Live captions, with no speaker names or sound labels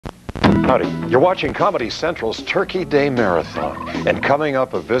Howdy. You're watching Comedy Central's Turkey Day Marathon. And coming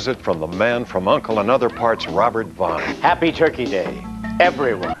up, a visit from the man from Uncle and Other Parts, Robert Vaughn. Happy Turkey Day,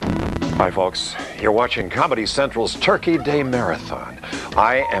 everyone. Hi, folks. You're watching Comedy Central's Turkey Day Marathon.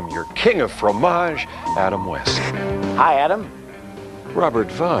 I am your king of fromage, Adam West. Hi, Adam.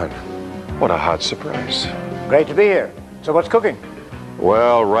 Robert Vaughn. What a hot surprise. Great to be here. So what's cooking?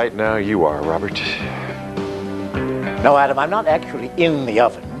 Well, right now you are, Robert. No, Adam, I'm not actually in the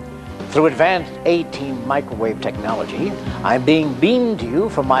oven. Through advanced A-team microwave technology, I'm being beamed to you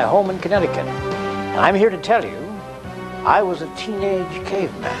from my home in Connecticut. And I'm here to tell you, I was a teenage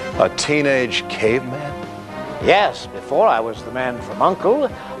caveman. A teenage caveman? Yes, before I was the man from Uncle,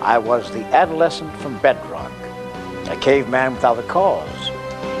 I was the adolescent from Bedrock. A caveman without a cause.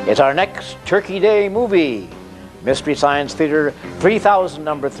 It's our next Turkey Day movie. Mystery Science Theater 3000,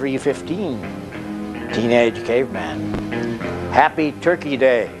 number 315. Teenage Caveman. Happy Turkey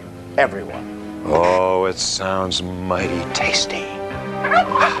Day, everyone. Oh, it sounds mighty tasty.